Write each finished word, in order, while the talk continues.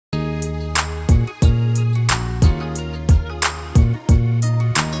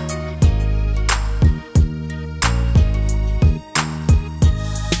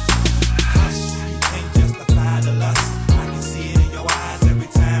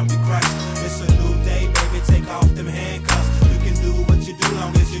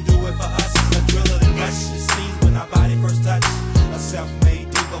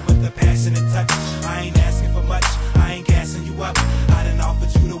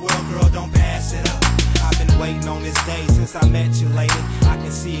since I met you, lady. I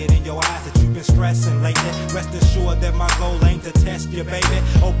can see it in your eyes that you've been stressing lately. Rest assured that my goal ain't to test you, baby.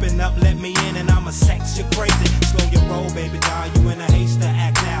 Open up, let me in, and I'ma sex you crazy. Slow your roll, baby doll, you in a haste to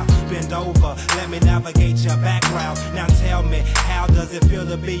act now. Bend over, let me navigate your background. Now tell me, how does it feel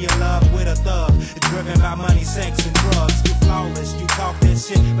to be in love with a thug? Driven by money, sex, and drugs. You flawless, you talk that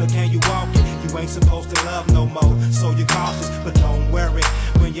shit, but can you walk it? You ain't supposed to love no more, so you're cautious, but don't worry.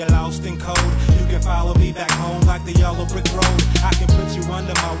 When you're lost and cold, you can follow me back home like the yellow brick road. I can put you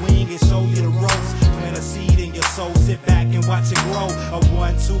under my wing and show you the ropes. Plant a seed in your soul, sit back and watch it grow. A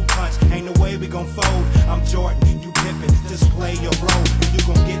 1-2 punch, ain't no way we gon' fold. I'm Jordan, you Pippin, just play your role. And you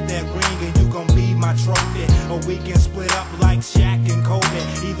gon' get that ring and you gon' be my trophy. Or we can split up like Shaq and Kobe.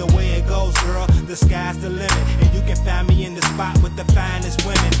 Either way it goes, girl, the sky's the limit. And you can find me in the spot with the finest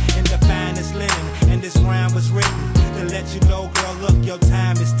women and the finest linen. And this rhyme was written to let you know, girl, look, your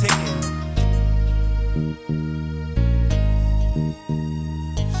time is ticking.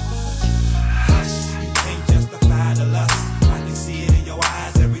 Hush, you can't justify the lust. I can see it in your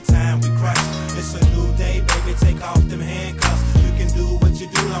eyes every time we crush. It's a new day, baby, take off them handcuffs. You can do what you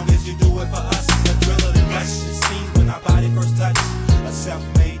do long as you do it for us. A thriller and rush, it seems when our body first touch. A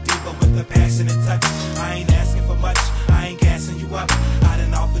self-made diva with a passionate touch. I ain't asking for much, I ain't gassing you up. I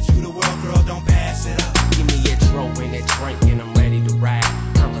done offered you the world, girl, don't pass it up. Give me a dro and a drink and I'm ready to ride.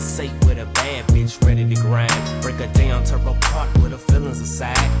 Conversate with a bad bitch ready to grind. Break her down, tear her apart with her feelings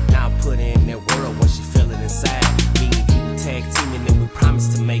aside. Now I put her in that world what she feeling inside. Me and you tag teaming and we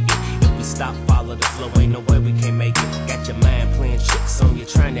promise to make it. If we stop, follow the flow, ain't no way we can't make it. Got your mind playing tricks on you,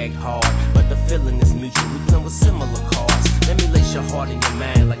 trying to act hard, but the feeling is mutual, we playing with similar cards. Let me lace your heart in your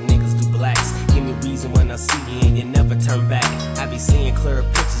mind like niggas do blacks. Give me reason when I see you and you never turn back. I be seeing clearer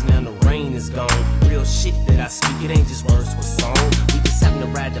pictures now the rain is gone. Real shit that I speak, it ain't just words with song. We just happen to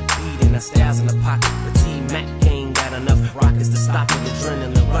ride the beat and our styles in the pocket. The T-Mac ain't got enough rockets to stop the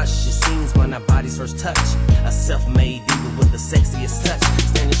adrenaline rush. It seems when our bodies first touch. A self-made diva with the sexiest touch.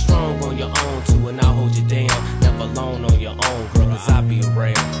 Standing strong on your own too, and I'll hold you down. Never alone on your own, girl, cause I'll be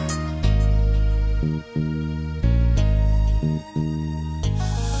around.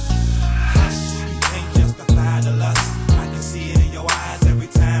 The lust, I can see it in your eyes every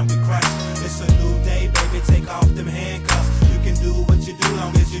time we crush. It's a new day, baby, take off them handcuffs. You can do what you do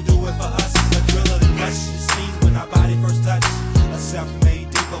long as you do it for us. A thriller and rush, it seems when our body first touch. A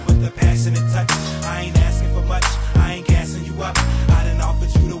self-made diva with a passionate touch. I ain't asking for much, I ain't gassing you up.